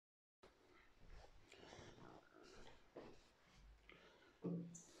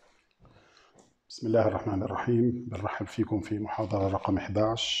بسم الله الرحمن الرحيم. بنرحب فيكم في محاضرة رقم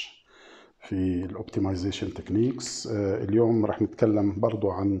 11 في الأوبتمايزيشن تكنيكس. اليوم رح نتكلم برضو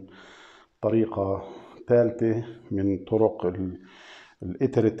عن طريقة ثالثة من طرق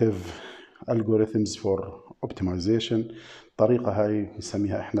الإيتريتيف algorithms for optimization. الطريقة هاي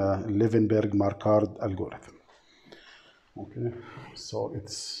نسميها احنا ليفنبرغ ماركارد algorithm. Okay, so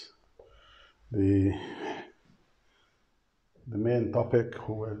it's the main topic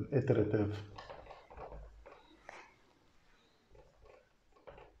هو الإيتريتيف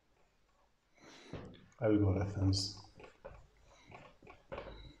algorithms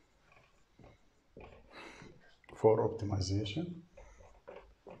for optimization.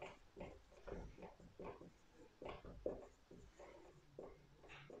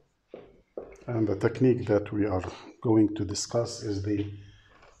 And the technique that we are going to discuss is the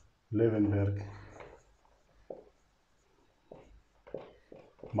Levenberg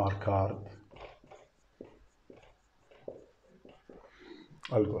Markard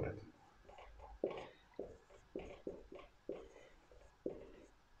algorithm.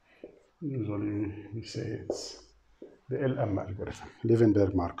 Usually we say it's the LM algorithm,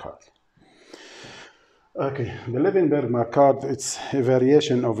 Levenberg Markard. Okay, the Levenberg Markard, it's a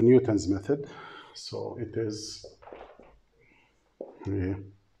variation of Newton's method. So it is a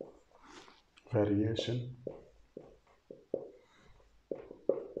variation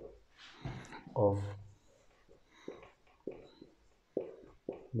of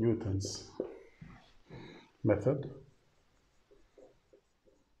Newton's method.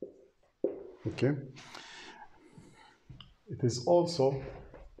 Okay. It is also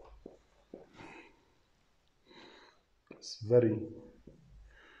very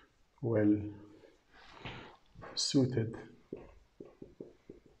well suited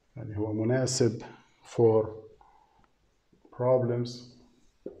يعني هو مناسب for problems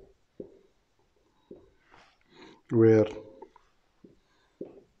where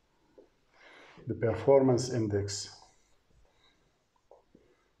the performance index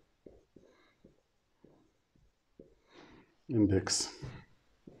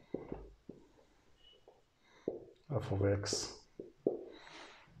f of x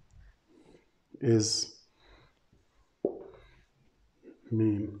is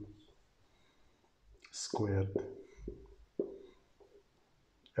mean squared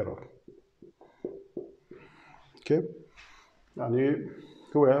error. Okay, يعني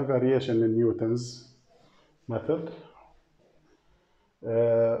هو variation in Newton's method.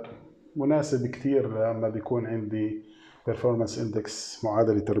 مناسب كتير لما بيكون عندي performance index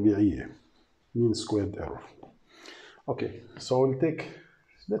معادلة تربيعية mean squared error. Okay, so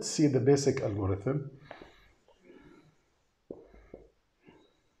let's see the basic algorithm.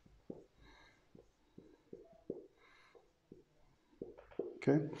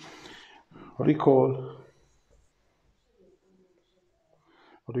 Okay, recall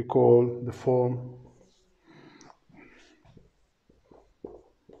the form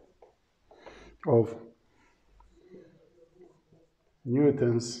of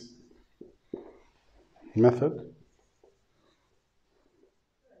Newton's method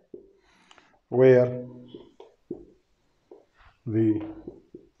where the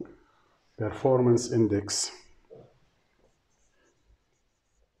performance index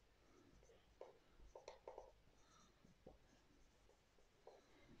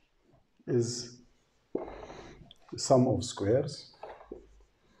is the sum of squares.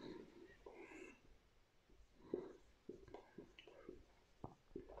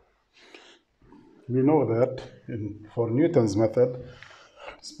 We know that for Newton's method,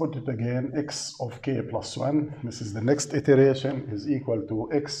 let's put it again, x of k plus 1, this is the next iteration, is equal to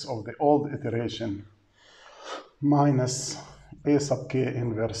x of the old iteration minus a sub k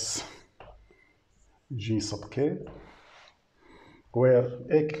inverse g sub k, where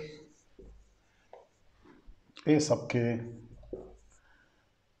a sub k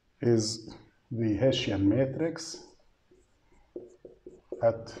is the Hessian matrix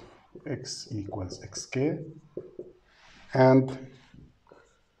at x equals xk, and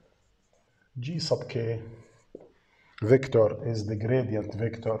g sub k vector is the gradient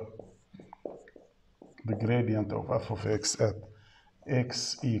vector, the gradient of f of x at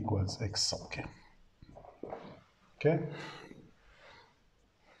x equals x sub k. Okay?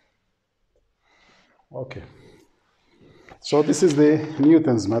 Okay. So this is the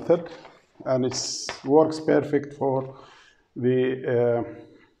Newton's method, and it works perfect for the,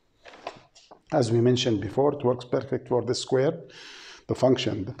 as we mentioned before, it works perfect for the square, the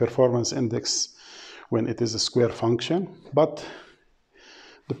function, the performance index when it is a square function. But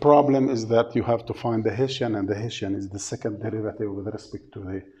the problem is that you have to find the Hessian, and the Hessian is the second derivative with respect to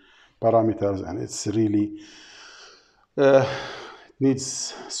the parameters, and it's really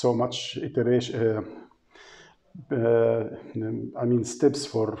needs so much iteration. I mean steps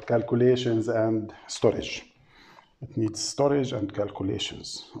for calculations and storage. It needs storage and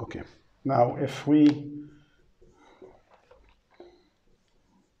calculations. Okay. Now, if we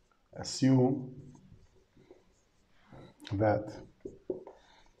assume that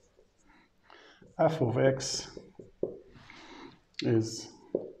f of x is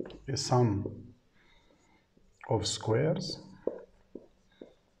a sum of squares,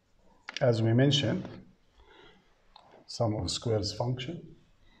 as we mentioned, sum of squares function,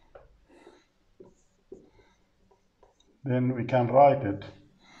 then we can write it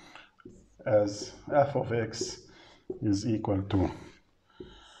as f of x is equal to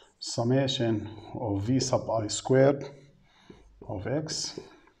summation of v sub I squared of x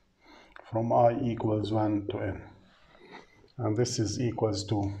from I equals 1 to n. And this is equals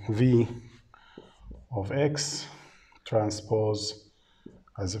to v of x transpose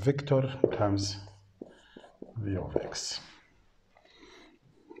as a vector times v of x.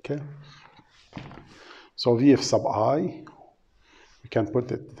 Okay. So v of sub I, we can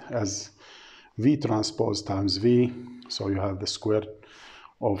put it as v transpose times v. So you have the square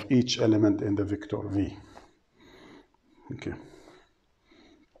of each element in the vector v. Okay.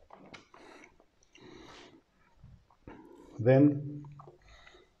 Then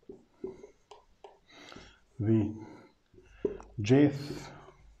the jth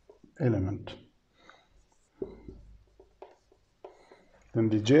element. Then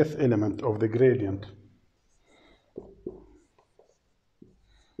the jth element of the gradient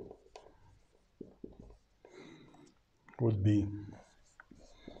would be,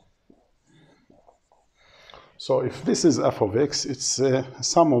 so if this is f of x, it's a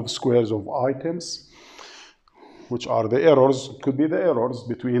sum of squares of items, which are the errors. It could be the errors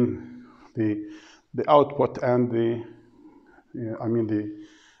between the output and the, I mean the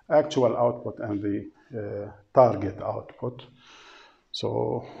actual output and the target output.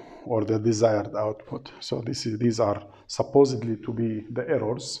 So, or the desired output. So these are supposedly to be the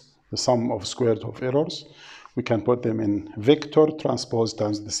errors, the sum of squares of errors. We can put them in vector transpose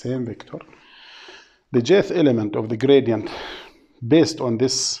times the same vector. The jth element of the gradient based on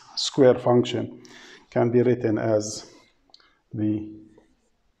this square function can be written as the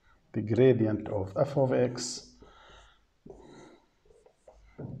gradient of f of x,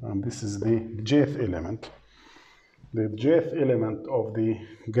 and this is the jth element. The jth element of the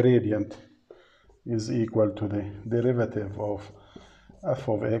gradient is equal to the derivative of f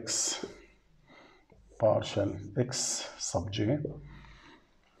of x partial x sub j.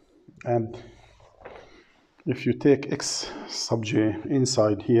 And if you take x sub j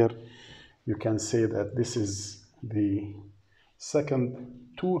inside here, you can say that this is the second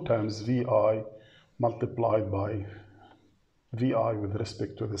 2 times vi multiplied by vi with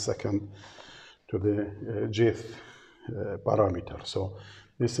respect to the second, to the jth parameter. So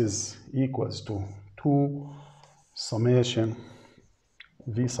this is equals to 2 summation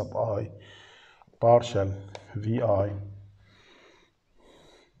v sub I partial vi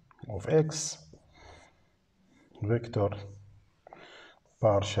of x vector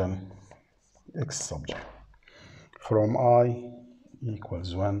partial x sub j from I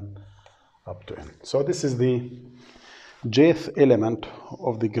equals 1 up to n. So this is the jth element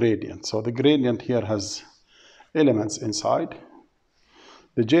of the gradient. So the gradient here has elements inside.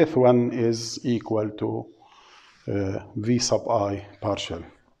 The jth one is equal to v sub I partial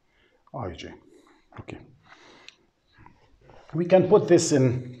ij. Okay. We can put this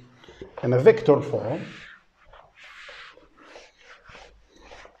in a vector form.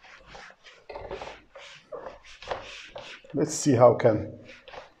 Let's see how can,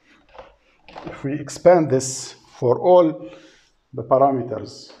 if we expand this for all the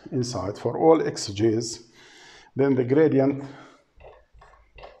parameters inside, for all xj's, then the gradient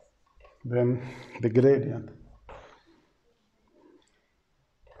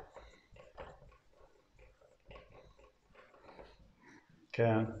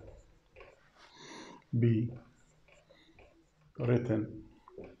can be written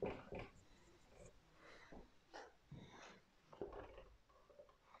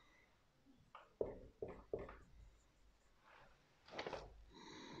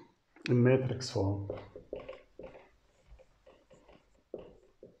in matrix form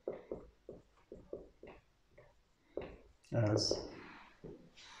as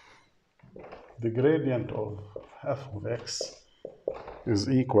the gradient of f of x is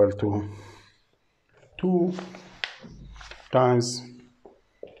equal to 2 times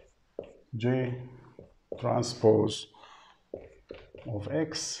j transpose of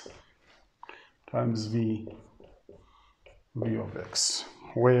x times v of x,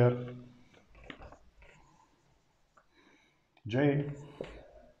 where j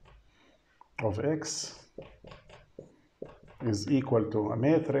of x is equal to a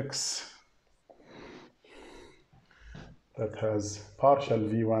matrix that has partial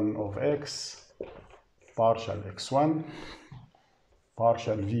v1 of x, partial x1,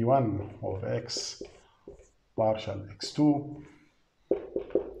 partial v1 of x, partial x2,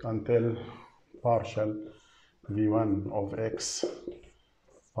 until partial v1 of x,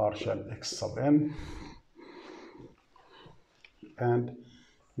 partial x sub n, and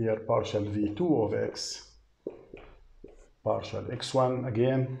here partial v2 of x, partial x1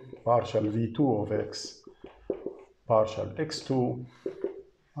 again, partial v2 of x, partial x2,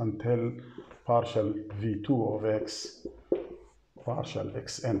 until partial v2 of x, partial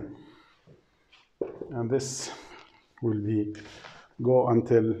xn. And this will be go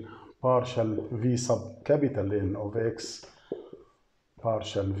until partial v sub capital N of x,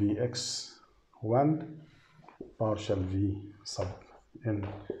 partial vx1, partial v sub n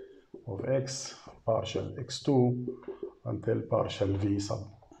of x, partial x2, until partial v sub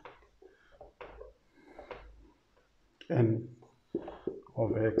n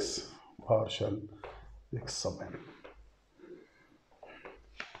of x, partial x sub n.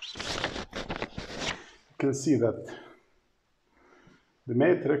 You can see that the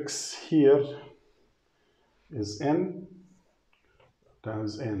matrix here is n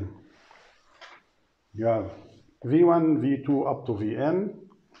times n. You have v1, v2 up to vn.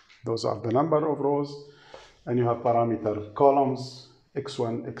 Those are the number of rows. And you have parameter columns,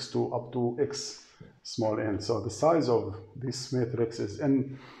 x1, x2 up to x small n. So the size of this matrix is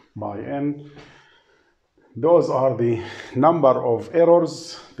n by n. Those are the number of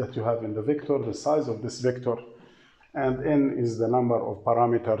errors that you have in the vector, the size of this vector, and n is the number of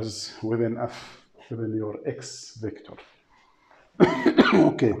parameters within f, within your x vector.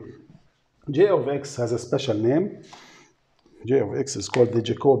 Okay, j of x has a special name. J of x is called the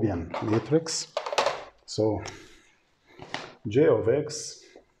Jacobian matrix. So j of x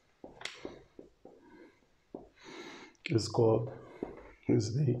is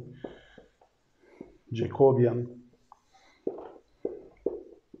the Jacobian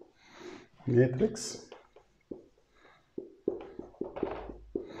matrix.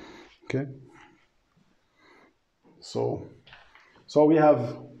 Okay. So we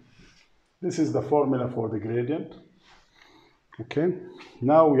have, this is the formula for the gradient. Okay.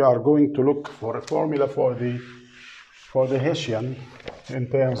 Now we are going to look for a formula for the Hessian in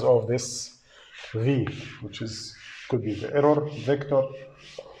terms of this v, which could be the error vector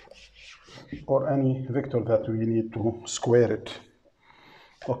or any vector that we need to square it.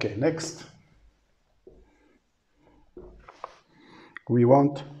 Okay, next we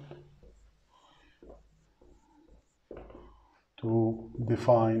want to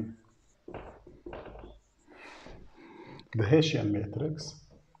define the Hessian matrix.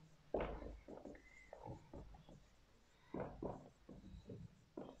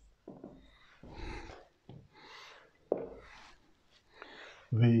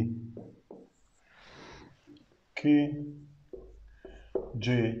 The kj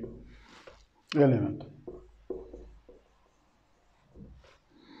element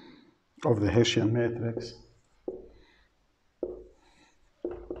of the Hessian matrix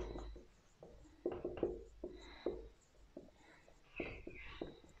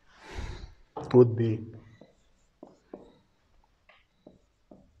would be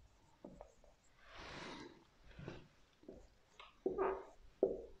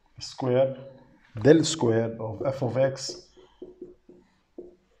del square of f of x,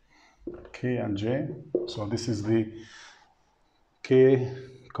 k and j. So this is the k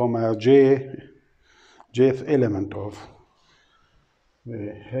comma jth element of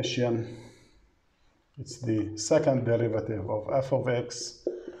the Hessian. It's the second derivative of f of x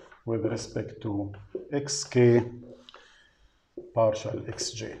with respect to xk partial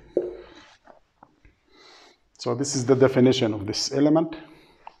xj. So this is the definition of this element.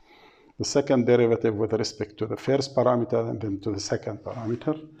 The second derivative with respect to the first parameter and then to the second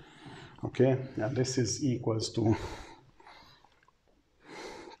parameter. Okay, and this is equals to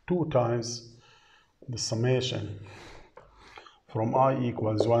 2 times the summation from I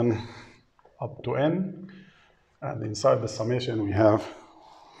equals 1 up to n. And inside the summation we have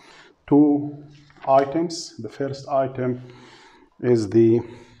 2 items. The first item is the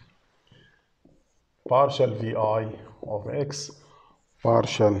partial vi of x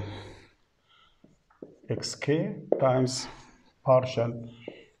partial xk times partial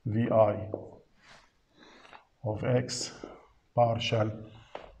vi of x partial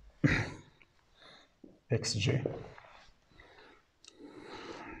xj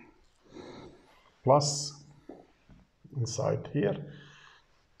plus inside here.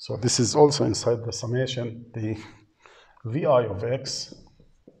 So this is also inside the summation, the vi of x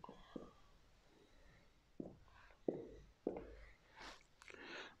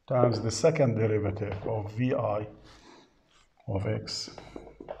times the second derivative of vi of x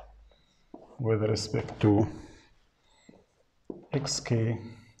with respect to xk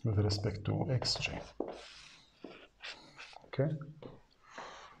with respect to xj. Okay?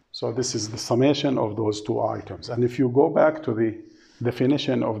 So this is the summation of those two items. And if you go back to the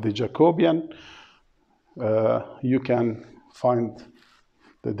definition of the Jacobian, you can find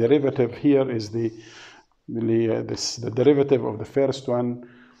the derivative here is the derivative of the first one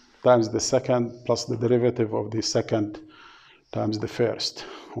times the second plus the derivative of the second times the first.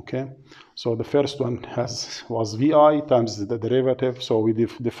 Okay, so the first one was vi times the derivative, so we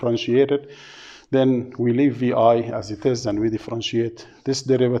differentiate it. Then we leave vi as it is and we differentiate this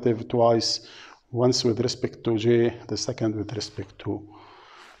derivative twice, once with respect to j, the second with respect to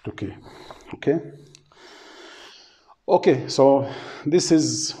k. Okay? Okay, so this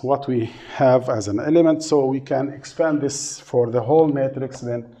is what we have as an element, so we can expand this for the whole matrix.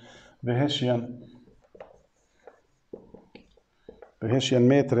 Then the Hessian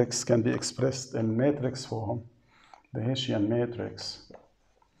matrix can be expressed in matrix form. The Hessian matrix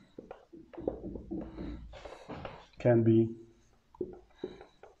can be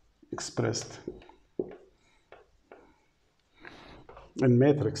expressed in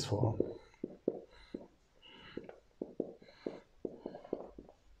matrix form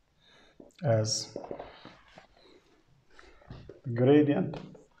as gradient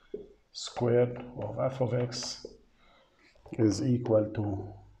squared of f of x is equal to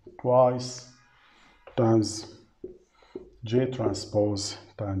twice times j transpose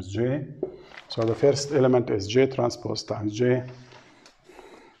times j. So the first element is j transpose times j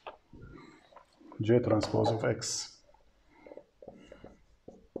transpose of x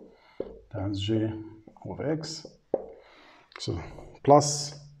times j of x. So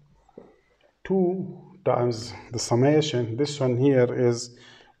plus 2 times the summation. This one here is,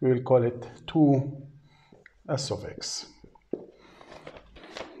 we will call it 2s of x.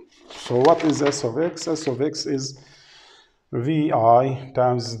 So what is s of x? S of x is vi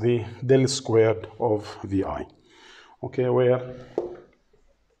times the del squared of vi. Okay, where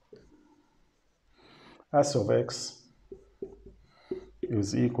s of x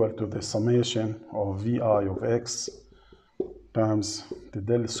is equal to the summation of vi of x times the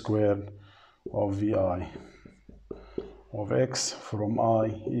del squared of vi of x from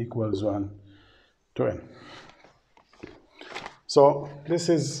I equals 1 to n. So this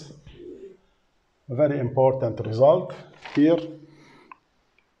is a very important result here.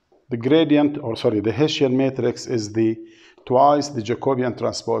 The gradient, or sorry, the Hessian matrix is the twice the Jacobian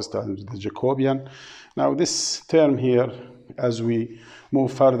transpose times the Jacobian. Now this term here, as we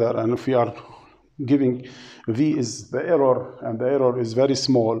move further, and if we are giving v is the error, and the error is very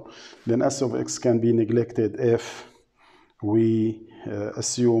small, then s of x can be neglected if we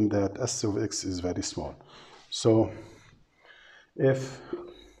assume that s of x is very small. So if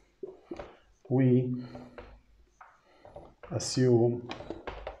we assume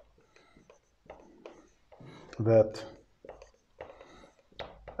that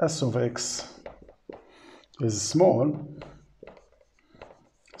s of x is small,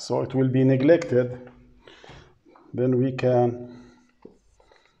 so it will be neglected, then we can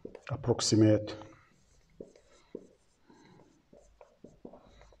approximate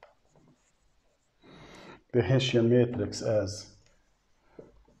the Hessian matrix as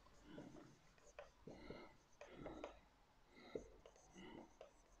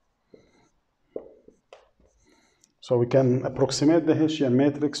so we can approximate the Hessian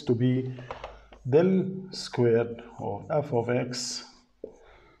matrix to be del squared of f of x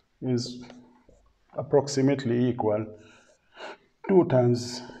is approximately equal 2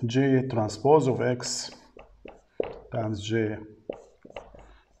 times j transpose of x times j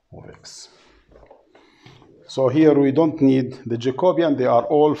of x. So here we don't need the Jacobian, they are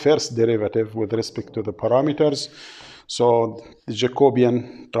all first derivative with respect to the parameters. So the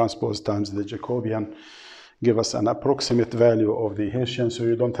Jacobian transpose times the Jacobian give us an approximate value of the Hessian, so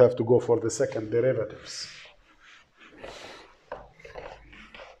you don't have to go for the second derivatives.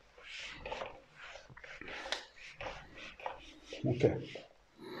 Okay,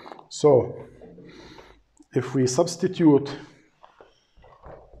 so if we substitute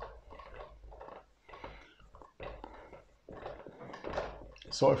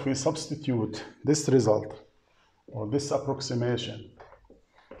this result or this approximation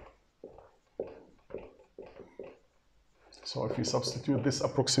So if we substitute this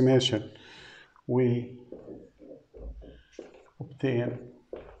approximation, we obtain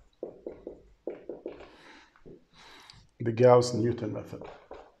the Gauss-Newton method.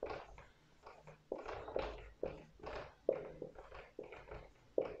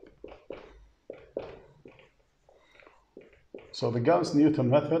 So the Gauss-Newton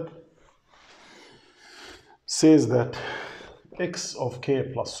method says that x of k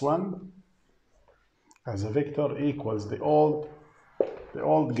plus 1 as a vector equals the old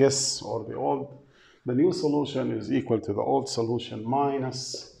guess, or the new solution is equal to the old solution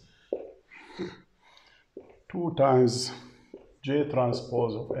minus 2 times j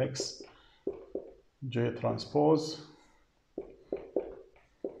transpose of x, j transpose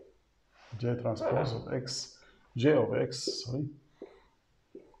of x, j of x, sorry,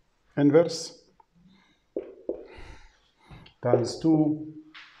 inverse times 2,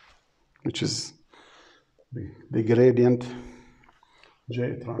 which is the gradient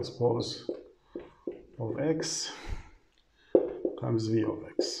j transpose of x times v of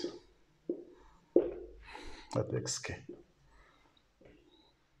x at xk.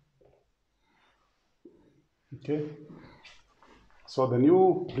 Okay, so the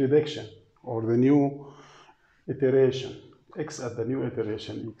new prediction, or the new iteration, x at the new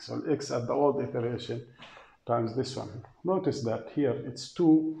iteration equals x at the old iteration times this one. Notice that here it's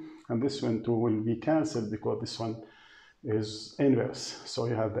 2, and this one 2 will be cancelled because this one is inverse. So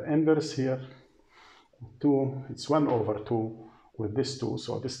you have the inverse here, 2, it's 1 over 2 with this 2,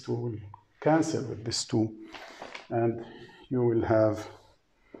 so this 2 will cancel with this 2, and you will have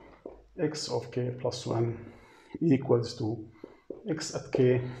x of k plus 1 equals to x at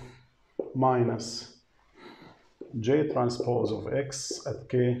k minus j transpose of x at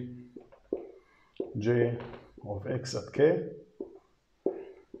k, j of x at k,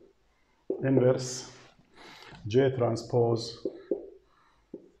 inverse j transpose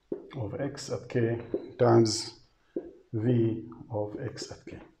of x at k times v of x at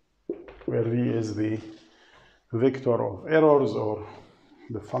k, where v is the vector of errors, or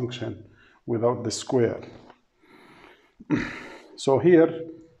the function without the square. So here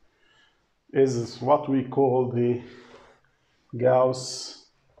is what we call the Gauss-Newton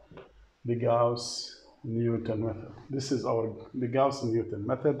method. This is the Gauss-Newton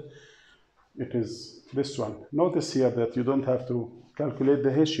method. It is this one. Notice here that you don't have to calculate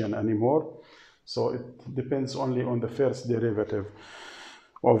the Hessian anymore, so it depends only on the first derivative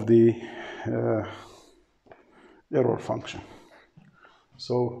of the error function.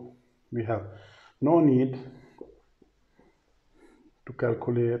 So we have no need to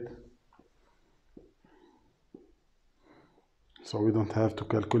calculate, so we don't have to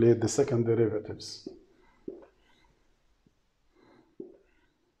calculate the second derivatives.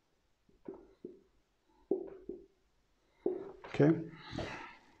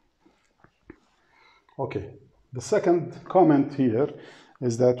 Okay. The second comment here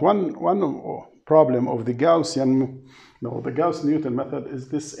is that one problem of the the Gauss-Newton method is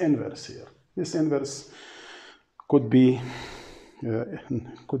this inverse here. This inverse could be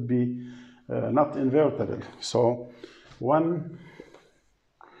not invertible. So one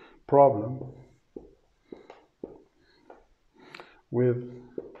problem with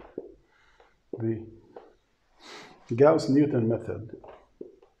the Gauss-Newton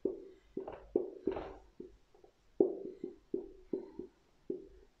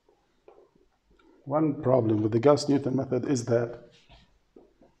method is that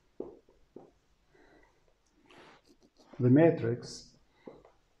the matrix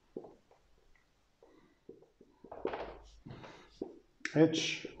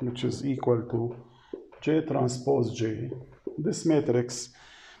H, which is equal to J transpose J, this matrix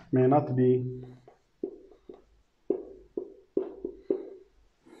may not be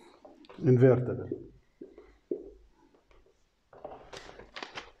invertible.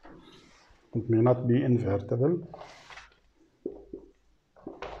 It may not be invertible.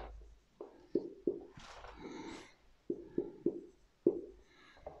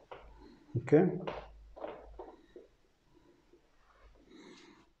 Okay.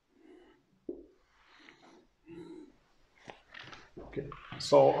 Okay.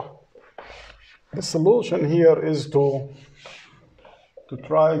 So the solution here is to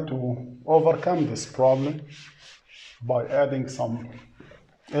try to overcome this problem by adding some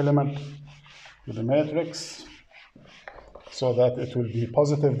element to the matrix so that it will be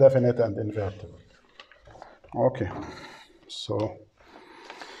positive, definite, and invertible. Okay, so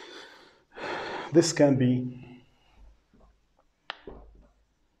this can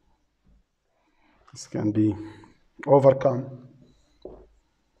be overcome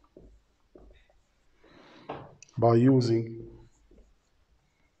by using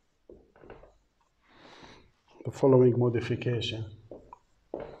the following modification.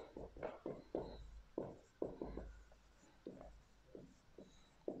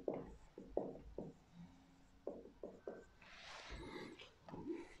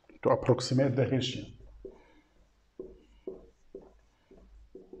 To approximate the ratio.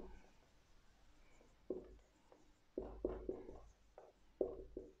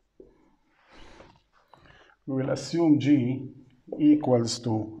 We will assume G equals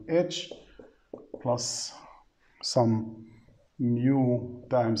to H plus some mu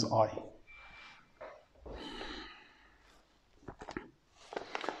times I.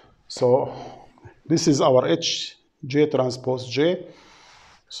 So this is our H J transpose J.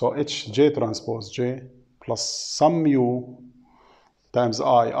 So H J transpose J plus some mu times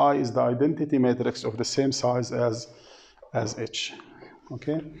I. I is the identity matrix of the same size as H.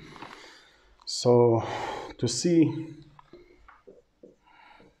 Okay? So to see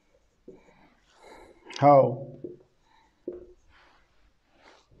how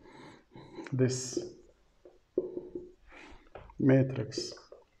this matrix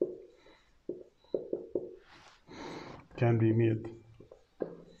can be made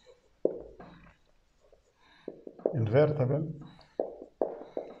invertible,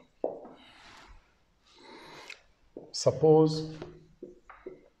 suppose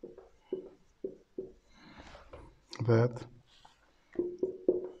that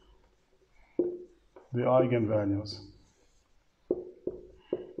the eigenvalues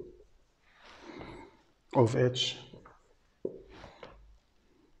of H,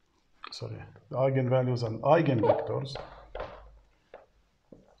 the eigenvalues and eigenvectors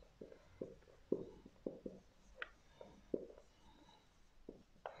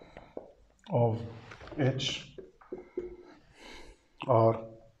of H are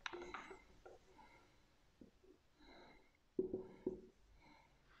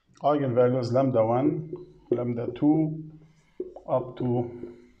eigenvalues lambda 1, lambda 2, up to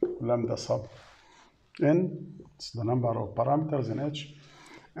lambda sub n. It's the number of parameters in H.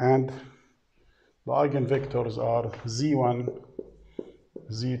 And the eigenvectors are z1,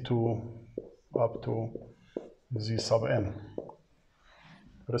 z2, up to z sub n,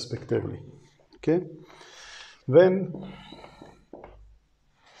 respectively. Okay? Then,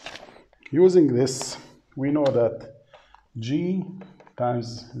 using this, we know that G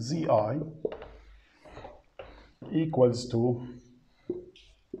times Zi equals to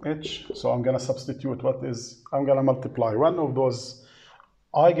H. So I'm going to substitute I'm going to multiply one of those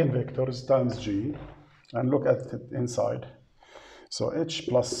eigenvectors times G and look at it inside. So H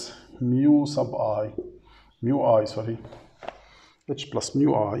plus mu sub I, H plus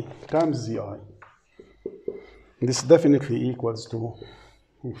mu I times Zi. This definitely equals to,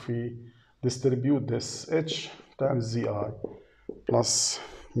 if we distribute this, H times Zi plus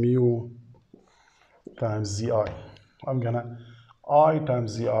mu times Zi. I'm gonna, I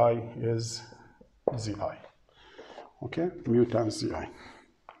times Zi is Zi. Okay, mu times Zi.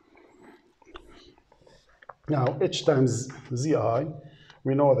 Now, H times Zi,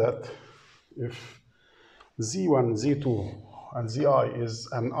 we know that if Z1, Z2, and Zi is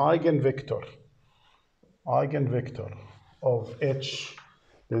an eigenvector of H,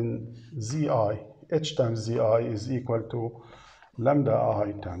 then H times Zi is equal to lambda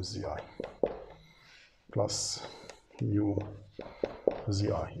I times Zi plus mu Zi.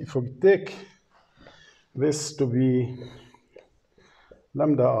 If we take this to be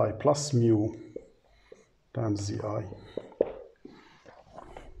lambda I plus mu times Zi,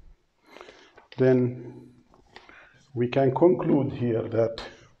 then we can conclude here that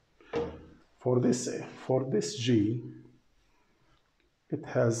for this G, it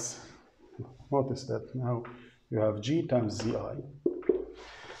has, notice that now you have G times Zi.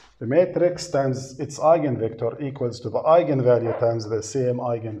 The matrix times its eigenvector equals to the eigenvalue times the same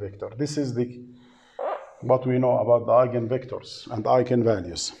eigenvector. This is what we know about the eigenvectors and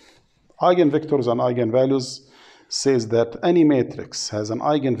eigenvalues. Eigenvectors and eigenvalues says that any matrix has an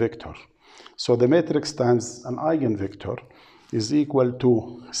eigenvector. So the matrix times an eigenvector is equal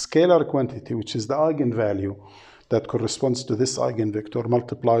to scalar quantity, which is the eigenvalue that corresponds to this eigenvector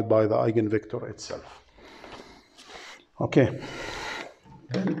multiplied by the eigenvector itself. Okay.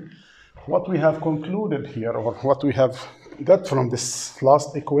 Then what we have concluded here, or what we have got from this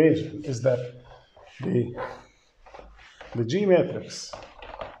last equation, is that the G matrix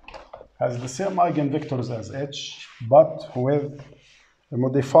has the same eigenvectors as H, but with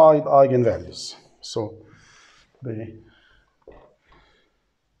modified eigenvalues. So the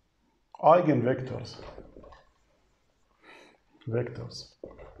eigenvectors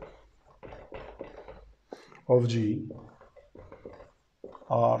of G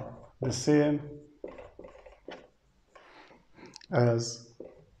are the same as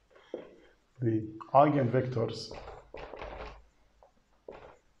the eigenvectors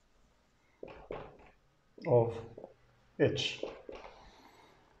of H,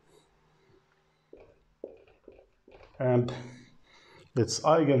 and its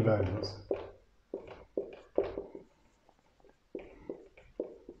eigenvalues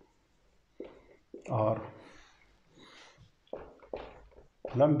are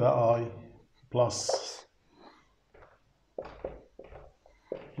lambda I plus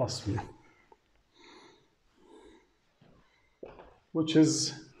mu, which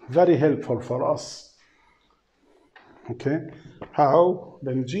is very helpful for us. Okay, how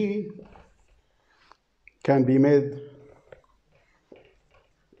then G can be made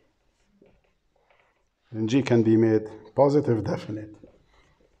positive definite.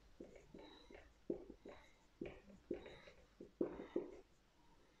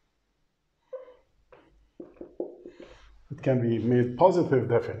 It can be made positive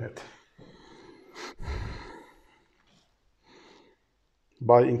definite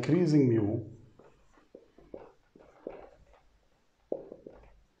by increasing mu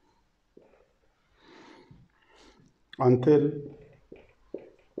until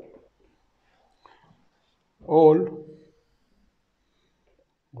all,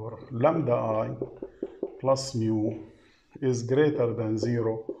 or lambda I plus mu, is greater than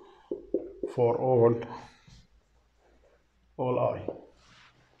 0 for all I.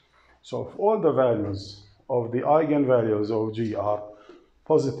 So if all the values of the eigenvalues of G are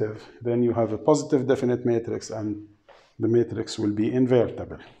positive, then you have a positive definite matrix, and the matrix will be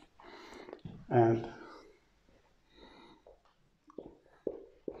invertible. And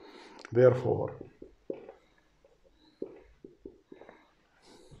therefore,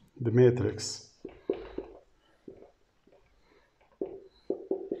 the matrix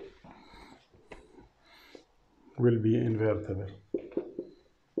will be invertible.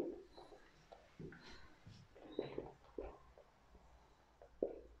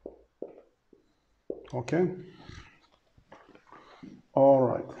 Okay? All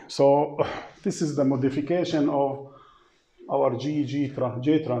right. So this is the modification of our J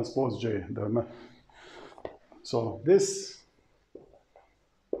transpose J. So this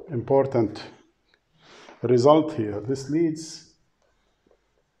important result here, this leads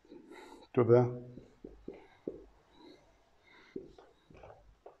to the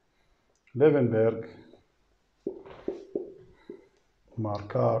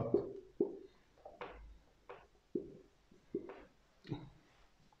Levenberg-Marquardt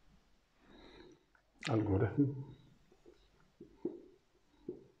algorithm.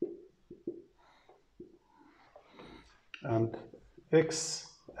 And x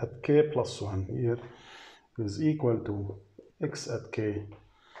at k plus 1 here is equal to x at k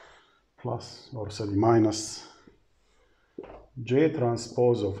plus, or sorry, minus J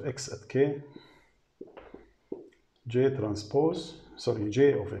transpose of x at k, J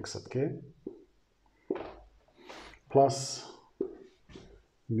of x at k, plus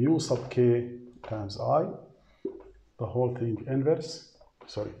mu sub k times I, the whole thing inverse,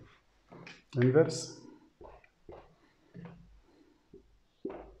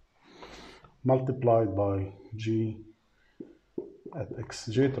 multiplied by G at x,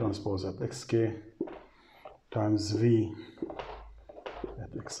 J transpose at xk times V at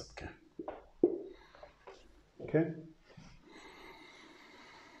x at k. Okay?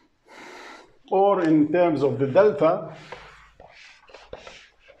 Or in terms of the delta,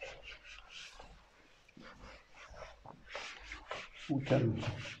 we can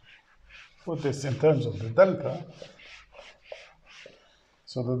put this in terms of the delta.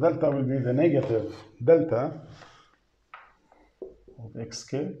 So the delta will be the negative delta of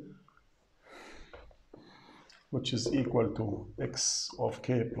xk, which is equal to x of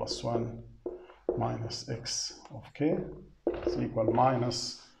k plus 1 minus x of k. It's equal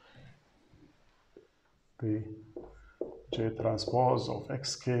minus the J transpose of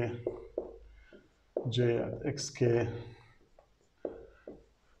xk, J at xk,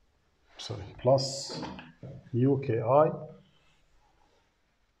 plus mu ki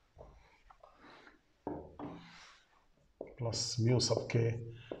plus mu sub k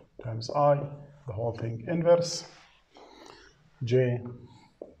times I, the whole thing inverse, J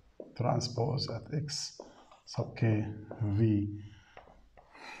transpose at x sub k V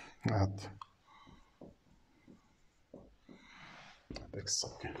at x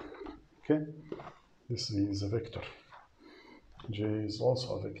sub k. Okay, this is a vector. J is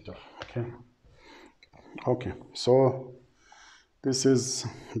also a vector. Okay, so this is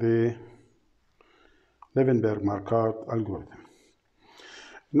the Levenberg-Marquardt algorithm.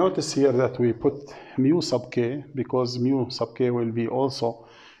 Notice here that we put mu sub k because mu sub k will be also,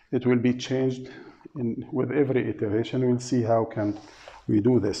 it will be changed with every iteration. We'll see how can we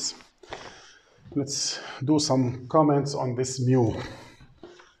do this. Let's do some comments on this mu.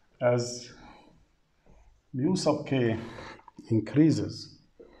 As mu sub k increases,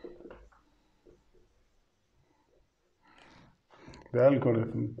 the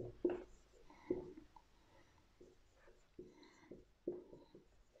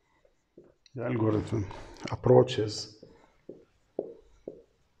algorithm approaches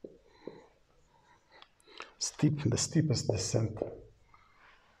the steepest descent.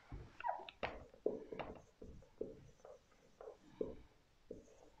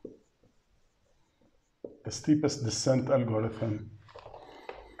 The steepest descent algorithm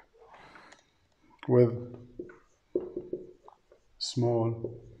with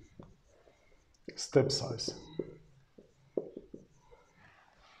small step size.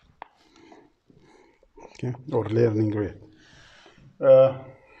 Okay, or learning rate.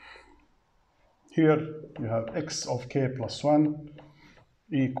 Here you have x of k plus 1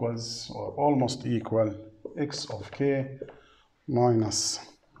 equals or almost equal x of k minus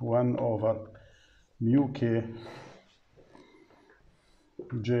 1 over mu k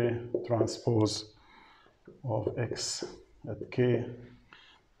j transpose of x at k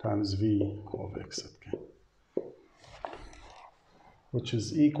times v of x at k, which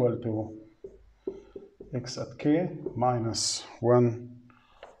is equal to x at k minus 1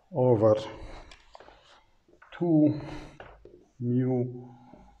 over 2 mu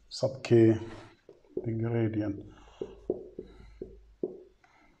sub k, the gradient.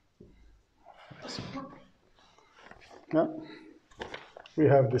 Yeah. We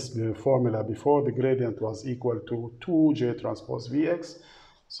have this formula before. The gradient was equal to 2j transpose vx.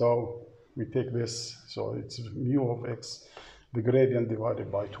 So we take this, so it's mu of x, the gradient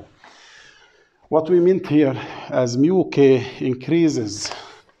divided by 2. What we meant here as mu k increases,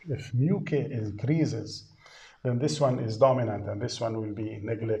 if mu k increases, then this one is dominant and this one will be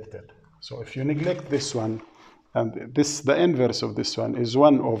neglected. So if you neglect this one, and this, the inverse of this one is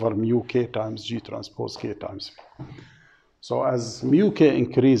 1 over mu k times g transpose k times v. So as mu k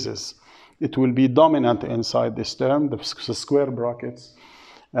increases, it will be dominant inside this term, the square brackets,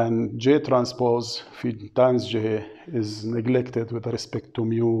 and j transpose times j is neglected with respect to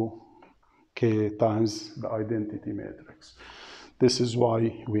mu k times the identity matrix. This is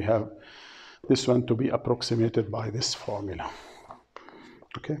why we have this one to be approximated by this formula.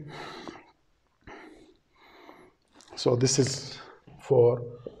 Okay? So this is for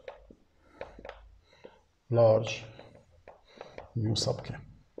large mu sub k.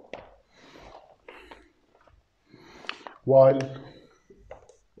 While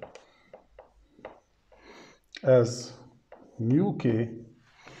as mu k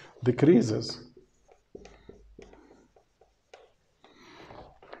decreases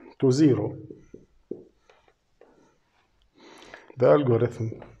to 0, the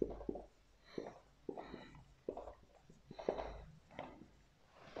algorithm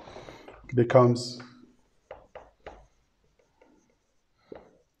becomes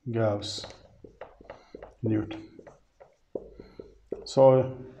Gauss-Newton.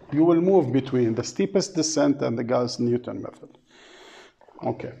 So you will move between the steepest descent and the Gauss-Newton method.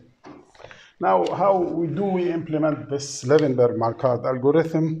 Okay. Now, how do we implement this Levenberg-Marquardt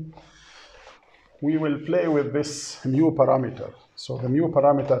algorithm? We will play with this mu parameter. So the mu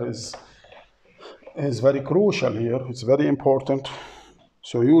parameter is very crucial here. It's very important.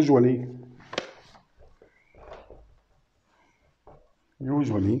 So usually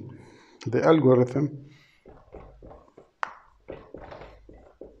the algorithm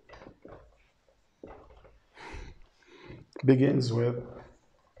begins with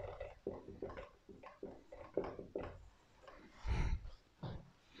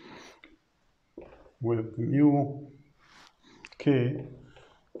mu k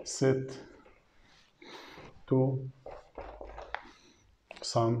set to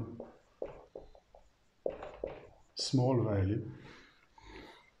some small value.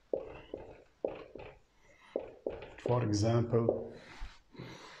 For example,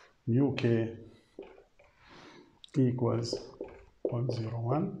 mu k equals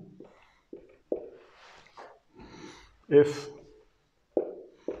 0.01 if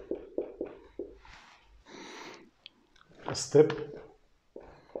a step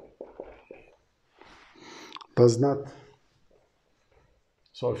does not,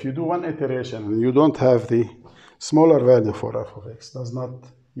 so if you do one iteration and you don't have the smaller value for f of x, does not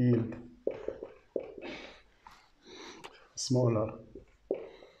yield smaller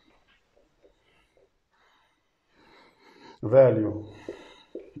value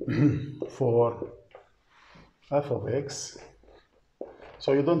for f of x,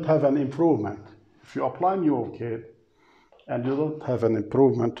 so you don't have an improvement. If you apply mu of k and you don't have an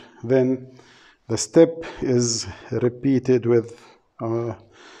improvement, then the step is repeated with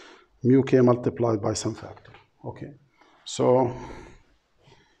mu k multiplied by some factor. Okay, so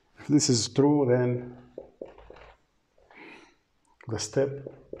if this is true, then the step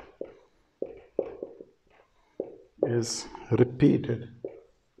is repeated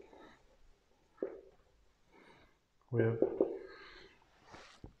with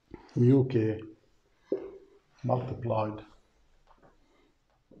mu k multiplied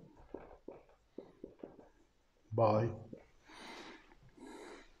by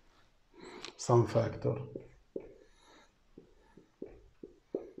some factor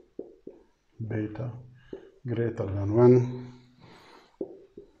beta greater than 1.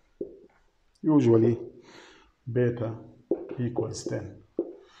 Usually beta equals 10.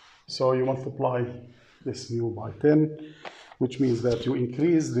 So you multiply this mu by 10, which means that you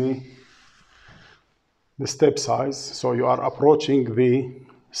increase the step size, so you are approaching the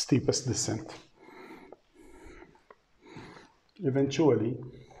steepest descent. Eventually,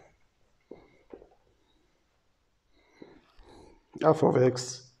 f of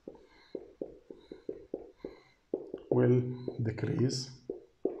x will decrease,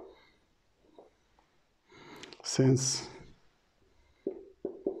 since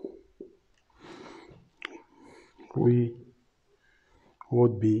we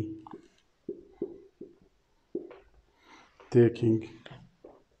would be taking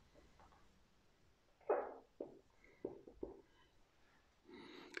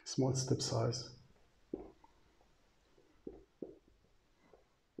small step size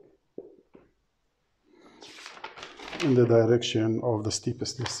in the direction of the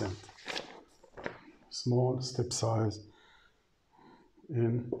steepest descent. Small step size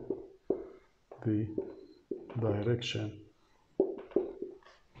in the direction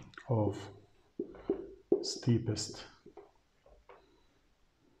of steepest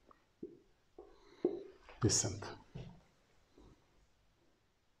descent.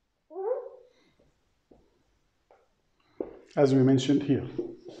 As we mentioned here.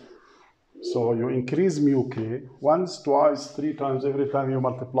 So you increase mu k once, twice, 3 times, every time you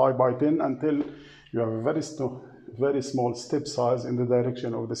multiply by 10 until you have a very small step size in the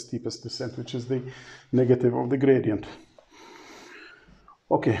direction of the steepest descent, which is the negative of the gradient.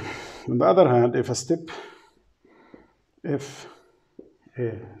 Okay, on the other hand, if a step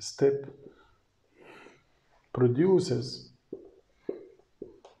produces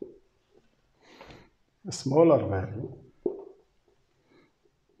a smaller value,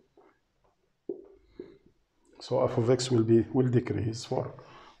 so f of x will decrease for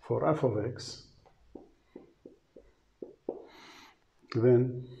f of x,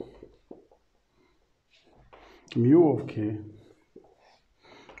 then mu of k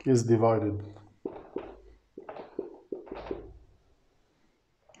is divided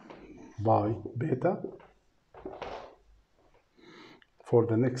by beta for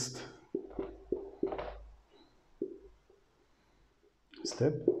the next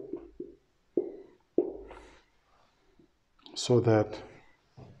step, so that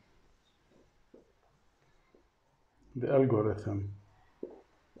the algorithm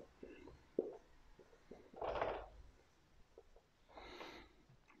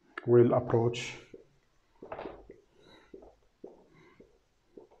will approach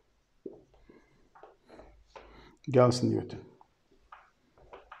Gauss-Newton.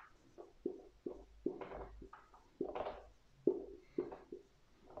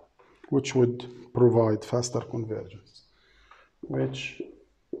 Which would provide faster convergence, which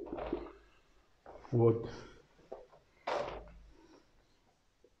would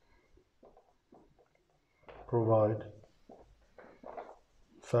provide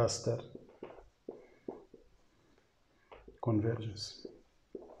faster convergence.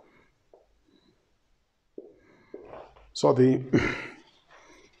 So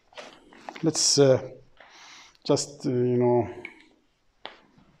let's just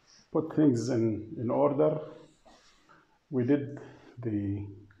put things in order. We did the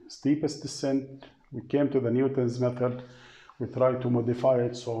steepest descent. We came to the Newton's method. We tried to modify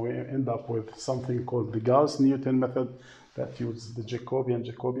it, so we end up with something called the Gauss-Newton method that uses the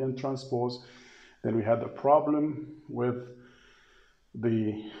Jacobian transpose. Then we had a problem with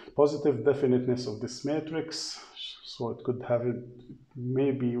the positive definiteness of this matrix, so it could have it,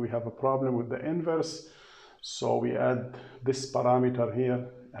 maybe we have a problem with the inverse, so we add this parameter here,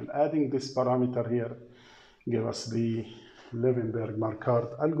 and adding this parameter here give us the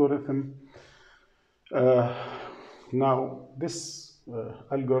Levenberg-Marquardt algorithm. Now, this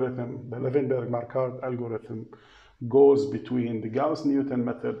algorithm, the Levenberg-Marquardt algorithm, goes between the Gauss-Newton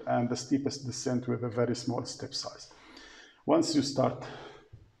method and the steepest descent with a very small step size. Once you start,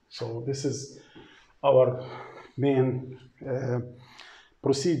 so this is our main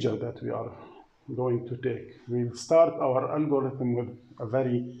procedure that we are going to take. We'll start our algorithm with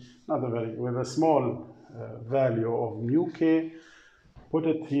with a small value of mu k, put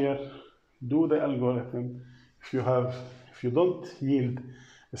it here, do the algorithm. If you don't yield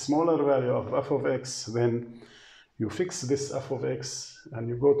a smaller value of f of x, then you fix this f of x and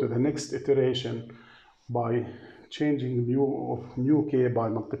you go to the next iteration by changing mu k by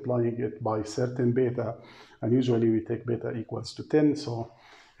multiplying it by certain beta, and usually we take beta equals to 10, so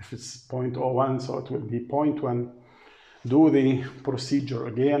if it's 0.01, so it will be 0.1. Do the procedure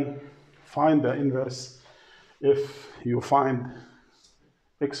again, find the inverse. If you find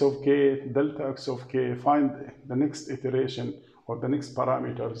x of k, delta x of k, find the next iteration or the next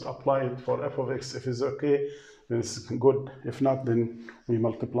parameters, apply it for f of x. If it's okay, then it's good. If not, then we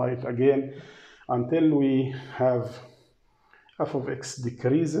multiply it again until we have f of x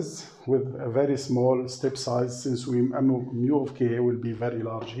decreases with a very small step size, since mu of k will be very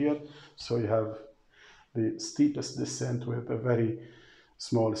large here. So you have the steepest descent with a very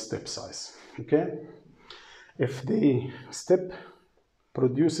small step size, okay? If the step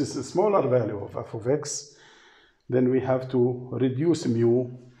produces a smaller value of f of x, then we have to reduce mu.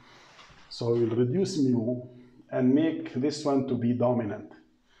 So we'll reduce mu and make this one to be dominant.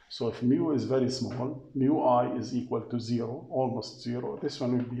 So if mu is very small, mu I is equal to 0, almost 0. This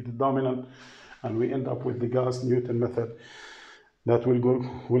one will be the dominant, and we end up with the Gauss-Newton method that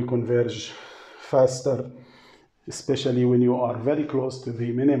will converge faster, especially when you are very close to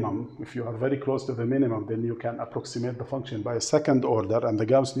the minimum. If you are very close to the minimum, then you can approximate the function by a second order, and the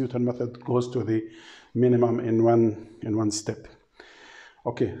Gauss-Newton method goes to the minimum in one step.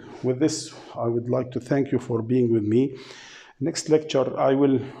 Okay, with this, I would like to thank you for being with me. Next lecture, I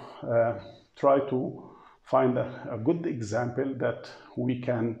will try to find a good example that we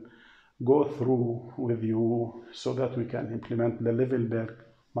can go through with you so that we can implement the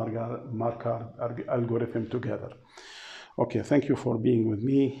Levenberg-Marquardt algorithm together. Okay, thank you for being with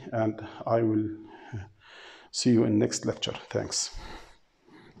me, and I will see you in next lecture. Thanks.